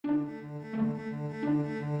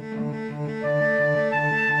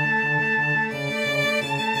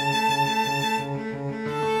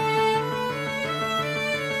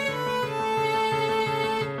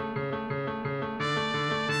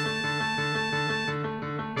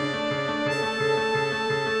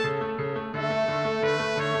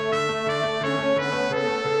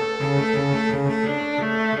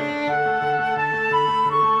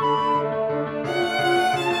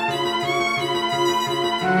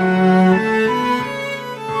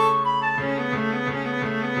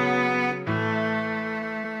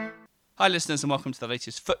Hi, listeners, and welcome to the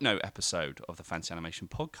latest Footnote episode of the Fancy Animation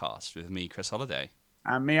Podcast with me, Chris Holliday.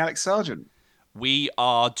 And me, Alex Sargent. We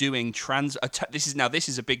are doing this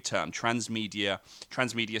is a big term, transmedia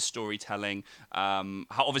storytelling.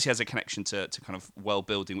 Obviously has a connection to kind of world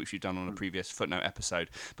building, which we've done on a previous Footnote episode.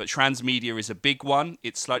 But transmedia is a big one.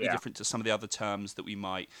 It's slightly different to some of the other terms that we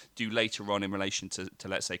might do later on in relation to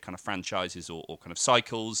let's say kind of franchises or kind of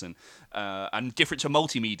cycles, and different to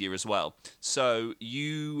multimedia as well. So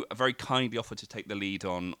you very kindly offered to take the lead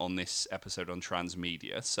on this episode on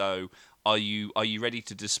transmedia. So Are you ready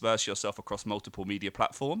to disperse yourself across multiple media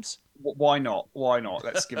platforms? Why not? Why not?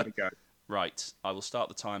 Let's give it a go. Right. I will start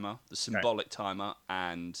the timer, the symbolic timer,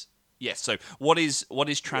 and yes. So, what is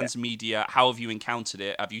transmedia? How have you encountered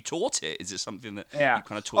it? Have you taught it? Is it something that you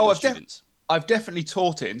kind of taught your students? I've definitely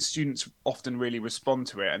taught it, and students often really respond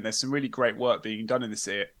to it. And there's some really great work being done in this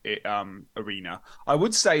arena. I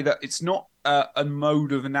would say that it's not a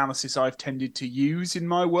mode of analysis I've tended to use in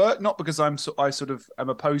my work, not because I sort of am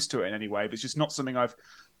opposed to it in any way, but it's just not something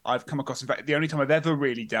I've come across. In fact, the only time I've ever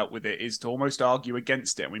really dealt with it is to almost argue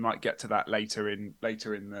against it. And we might get to that later in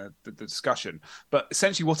the discussion. But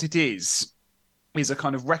essentially, what it is a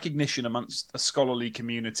kind of recognition amongst a scholarly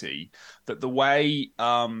community that the way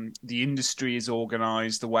the industry is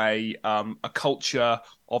organized, the way a culture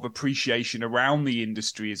of appreciation around the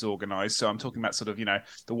industry is organized. So I'm talking about sort of,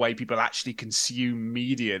 the way people actually consume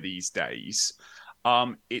media these days.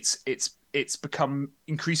 It's become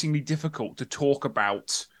increasingly difficult to talk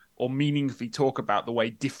about or meaningfully talk about the way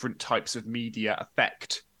different types of media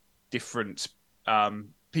affect different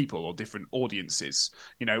people or different audiences.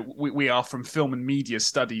 We are from film and media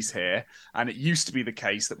studies here, and it used to be the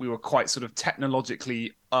case that we were quite sort of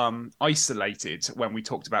technologically isolated when we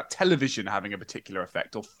talked about television having a particular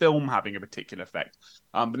effect or film having a particular effect.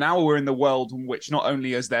 But now we're in the world in which not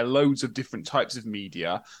only is there loads of different types of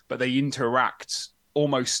media, but they interact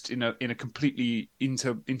almost in a completely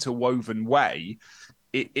interwoven way.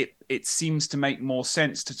 It seems to make more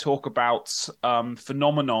sense to talk about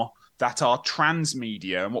phenomena that are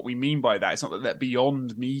transmedia, and what we mean by that is not that they're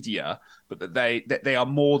beyond media, but that they are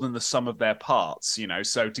more than the sum of their parts.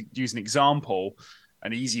 So to use an example,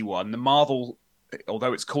 an easy one, the Marvel,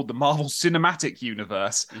 although it's called the Marvel Cinematic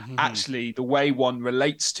Universe, actually the way one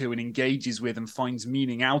relates to and engages with and finds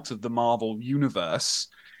meaning out of the Marvel universe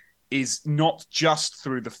is not just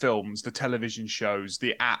through the films, the television shows,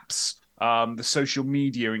 the apps, the social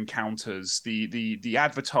media encounters, the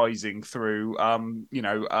advertising through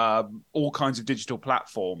all kinds of digital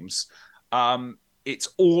platforms. It's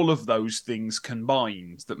all of those things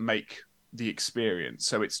combined that make the experience.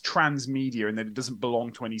 So it's transmedia, and that it doesn't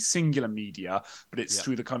belong to any singular media, but it's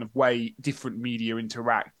through the kind of way different media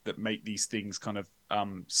interact that make these things kind of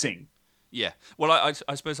sing. Yeah. Well,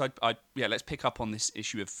 I suppose let's pick up on this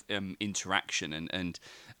issue of interaction and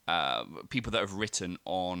people that have written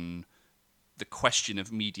on the question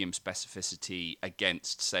of medium specificity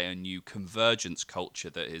against, say, a new convergence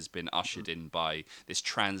culture that has been ushered in by this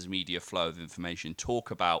transmedia flow of information.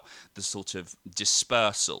 Talk about the sort of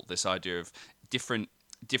dispersal, this idea of different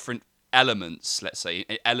elements, let's say,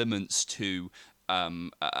 elements to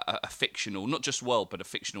a fictional, not just world, but a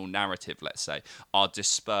fictional narrative, let's say, are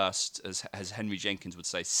dispersed, as Henry Jenkins would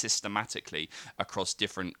say, systematically across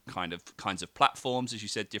different kinds of platforms, as you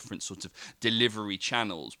said, different sorts of delivery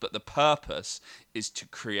channels. But the purpose is to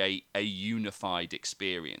create a unified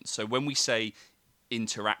experience. So when we say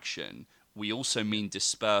interaction, we also mean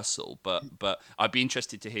dispersal. But I'd be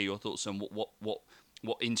interested to hear your thoughts on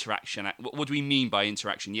what interaction? What do we mean by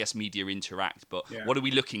interaction? Yes, media interact, but what are we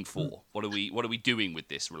looking for? What are we doing with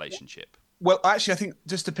this relationship? Well, actually, I think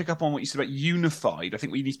just to pick up on what you said about unified, I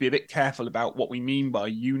think we need to be a bit careful about what we mean by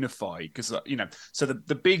unified, because so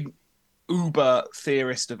the big uber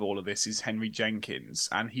theorist of all of this is Henry Jenkins,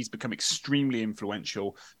 and he's become extremely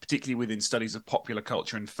influential, particularly within studies of popular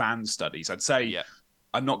culture and fan studies. I'd say. Yeah.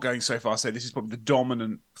 I'm not going so far as to say this is probably the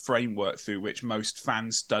dominant framework through which most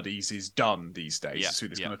fan studies is done these days, through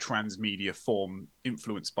this kind of transmedia form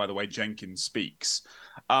influenced by the way Jenkins speaks.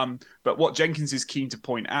 But what Jenkins is keen to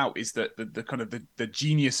point out is that the kind of the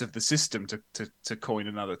genius of the system, to coin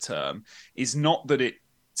another term, is not that it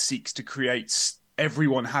seeks to create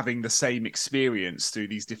everyone having the same experience through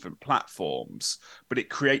these different platforms, but it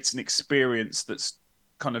creates an experience that's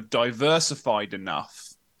kind of diversified enough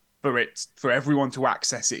for everyone to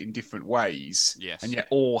access it in different ways, and yet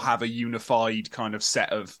all have a unified kind of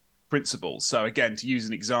set of principles. So again, to use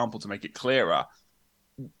an example to make it clearer,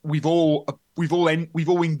 we've all we've all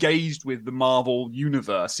engaged with the Marvel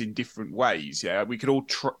universe in different ways. Yeah, we could all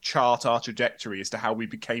chart our trajectory as to how we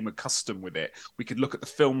became accustomed with it. We could look at the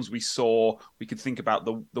films we saw. We could think about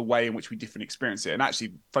the way in which we different experience it. And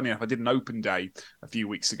actually, funny enough, I did an open day a few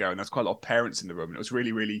weeks ago, and there's quite a lot of parents in the room, and it was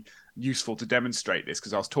really, really useful to demonstrate this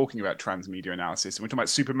because I was talking about transmedia analysis, and we're talking about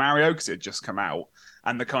Super Mario because it had just come out,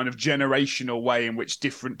 and the kind of generational way in which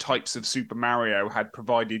different types of Super Mario had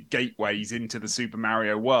provided gateways into the Super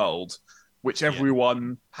Mario world, which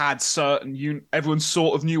everyone had everyone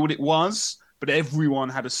sort of knew what it was, but everyone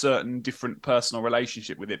had a certain different personal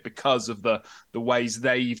relationship with it because of the ways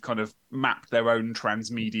they've kind of mapped their own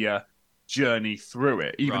transmedia journey through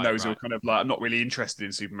it. Even those who are kind of like, I'm not really interested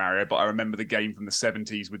in Super Mario, but I remember the game from the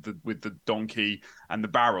 70s with the donkey and the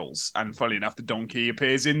barrels. And funnily enough, the donkey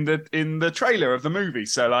appears in the trailer of the movie.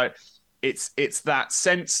 So like, it's that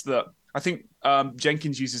sense that I think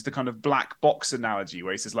Jenkins uses the kind of black box analogy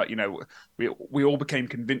where he says, like, you know, we all became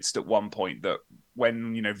convinced at one point that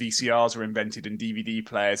when, you know, VCRs were invented and DVD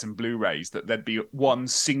players and Blu-rays, that there'd be one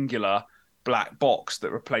singular black box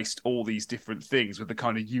that replaced all these different things with the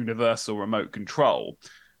kind of universal remote control.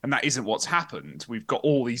 And that isn't what's happened. We've got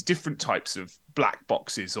all these different types of black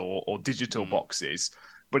boxes or digital boxes,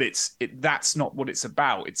 but that's not what it's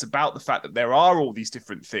about. It's about the fact that there are all these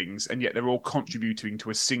different things, and yet they're all contributing to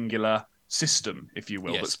a singular system, if you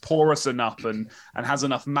will, that's porous enough and has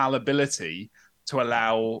enough malleability to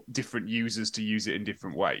allow different users to use it in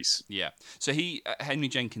different ways. Yeah. So Henry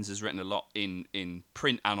Jenkins has written a lot in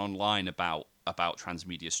print and online about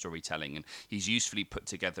transmedia storytelling, and he's usefully put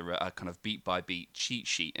together a kind of beat by beat cheat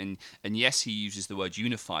sheet. And yes, he uses the word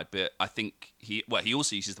unified, but I think he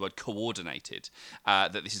also uses the word coordinated.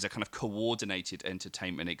 That this is a kind of coordinated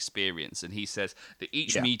entertainment experience, and he says that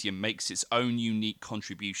each medium makes its own unique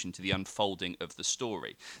contribution to the unfolding of the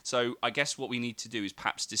story. So I guess what we need to do is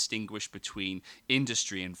perhaps distinguish between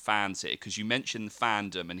industry and fans here, because you mentioned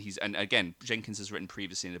fandom, and again, Jenkins has written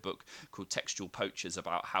previously in a book called Textual Poachers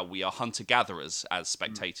about how we are hunter-gatherers as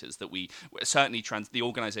spectators, that we certainly the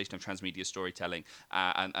organization of transmedia storytelling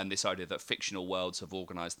and this idea that fictional worlds have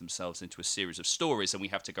organized themselves into a series of stories, and we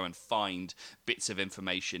have to go and find bits of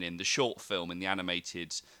information in the short film, in the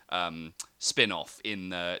animated spin-off, in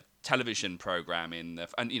the television program, and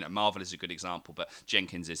you know, Marvel is a good example, but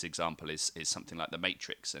Jenkins's example is something like The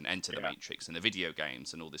Matrix and Enter the Matrix and the video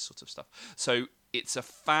games and all this sort of stuff. So it's a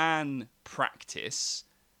fan practice,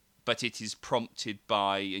 but it is prompted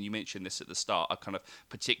by, and you mentioned this at the start, a kind of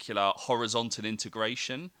particular horizontal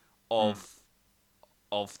integration of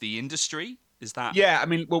the industry. Is that? Yeah, I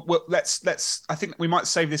mean, well, let's. I think we might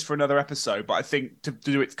save this for another episode, but I think to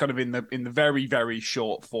do it kind of in the very, very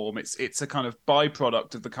short form, it's a kind of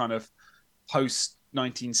byproduct of the kind of post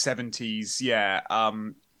 1970s,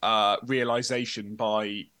 realization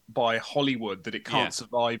by Hollywood that it can't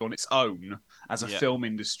survive on its own as a film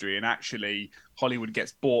industry, and actually Hollywood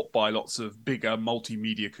gets bought by lots of bigger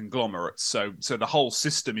multimedia conglomerates. So the whole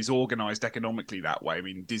system is organized economically that way. I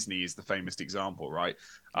mean, Disney is the famous example, right?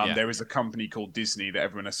 There is a company called Disney that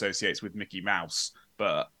everyone associates with Mickey Mouse,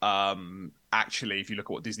 but actually, if you look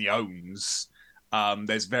at what Disney owns,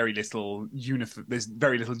 there's very little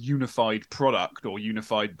unified product or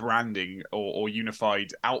unified branding or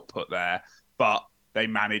unified output there, but they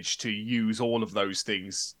manage to use all of those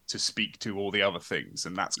things to speak to all the other things,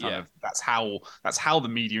 and that's kind of that's how the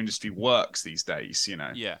media industry works these days, you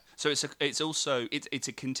know. Yeah. So it's also a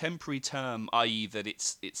contemporary term, i.e. that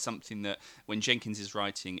it's something that when Jenkins is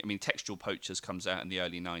writing, I mean, Textual Poachers comes out in the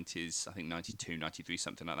early 90s, I think 92, 93,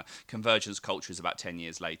 something like that. Convergence Culture is about 10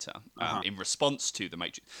 years later, in response to the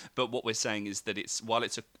Matrix. But what we're saying is that while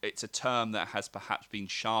it's a term that has perhaps been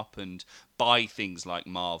sharpened by things like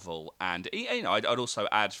Marvel, and you know, I'd also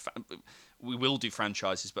add. We will do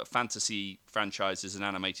franchises, but fantasy franchises and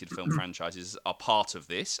animated film franchises are part of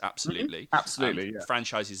this, absolutely. Mm-hmm. Absolutely,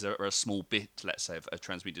 Franchises are a small bit, let's say, of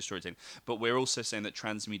transmedia storytelling. But we're also saying that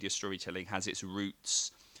transmedia storytelling has its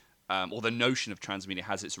roots, or the notion of transmedia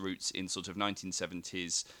has its roots in sort of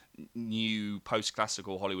 1970s, new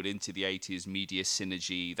post-classical Hollywood into the 80s, media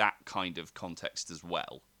synergy, that kind of context as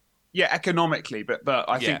well. Yeah, economically, but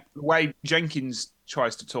I think the way Jenkins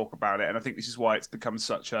tries to talk about it, and I think this is why it's become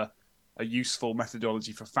such a useful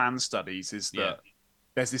methodology for fan studies, is that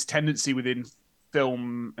there's this tendency within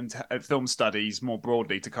film and film studies more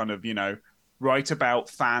broadly to kind of, you know, write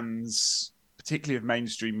about fans, particularly of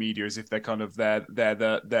mainstream media, as if they're kind of they're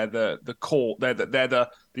the core, they're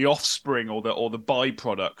the offspring or the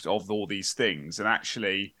byproduct of all these things, and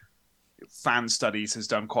actually fan studies has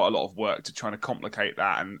done quite a lot of work to try to complicate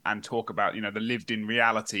that and talk about, the lived in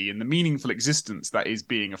reality and the meaningful existence that is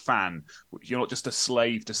being a fan. You're not just a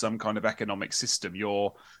slave to some kind of economic system.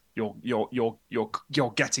 You're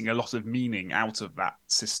getting a lot of meaning out of that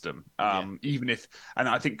system. Even if, and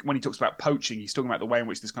I think when he talks about poaching, he's talking about the way in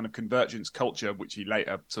which this kind of convergence culture, which he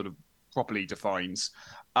later sort of properly defines,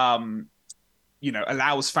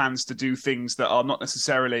 allows fans to do things that are not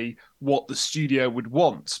necessarily what the studio would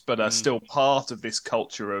want, but are still part of this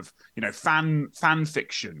culture of, fan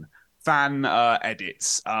fiction, fan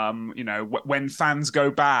edits, when fans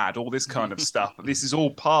go bad, all this kind of stuff. This is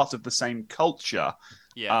all part of the same culture.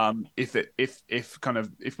 Yeah.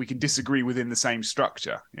 If we can disagree within the same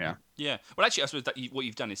structure. Yeah. Yeah. Well, actually, I suppose that what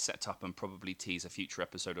you've done is set up and probably tease a future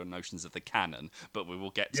episode on notions of the canon, but we will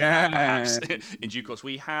get to that perhaps in due course.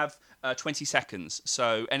 We have 20 seconds.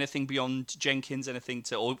 So anything beyond Jenkins, anything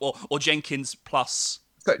to, or Jenkins plus.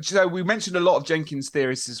 So we mentioned a lot of Jenkins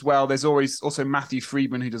theorists as well. There's always also Matthew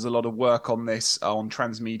Friedman, who does a lot of work on this, on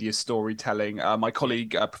transmedia storytelling. My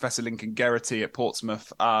colleague, Professor Lincoln Geraghty at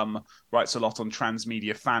Portsmouth, writes a lot on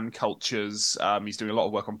transmedia fan cultures. He's doing a lot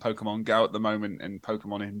of work on Pokemon Go at the moment and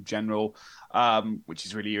Pokemon in general, which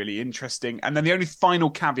is really, really interesting. And then the only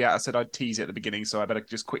final caveat, I said I'd tease it at the beginning, so I better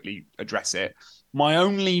just quickly address it. My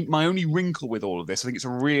only wrinkle with all of this, I think it's a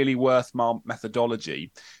really worthwhile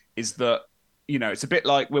methodology, is that it's a bit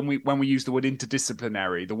like when we use the word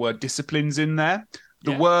interdisciplinary, the word disciplines in there.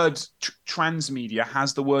 The word transmedia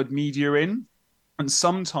has the word media in. And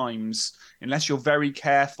sometimes, unless you're very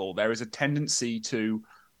careful, there is a tendency to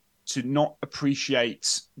not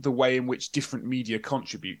appreciate the way in which different media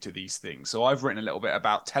contribute to these things. So I've written a little bit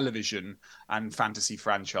about television and fantasy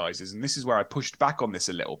franchises. And this is where I pushed back on this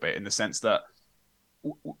a little bit, in the sense that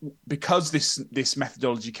because this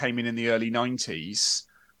methodology came in the early 90s,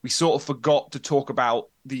 we sort of forgot to talk about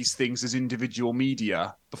these things as individual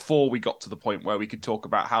media before we got to the point where we could talk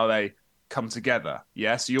about how they come together.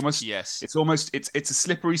 Yeah. So it's a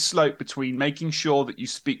slippery slope between making sure that you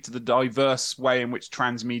speak to the diverse way in which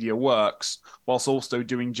transmedia works, whilst also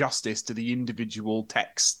doing justice to the individual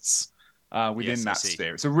texts within that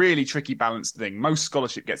sphere. It's a really tricky balanced thing. Most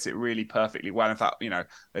scholarship gets it really perfectly well. In fact,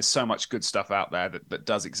 there's so much good stuff out there that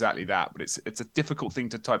does exactly that. But it's a difficult thing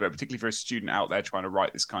to type out, particularly for a student out there trying to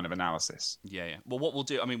write this kind of analysis. Yeah. Well, what we'll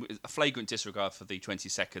do, a flagrant disregard for the 20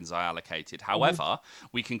 seconds I allocated. However,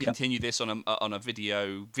 we can continue this on a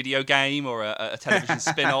video game or a television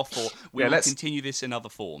spin-off, or we'll continue this in other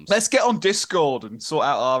forms. Let's get on Discord and sort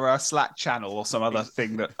out our Slack channel or some other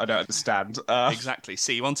thing that I don't understand. Exactly.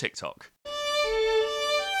 See you on TikTok.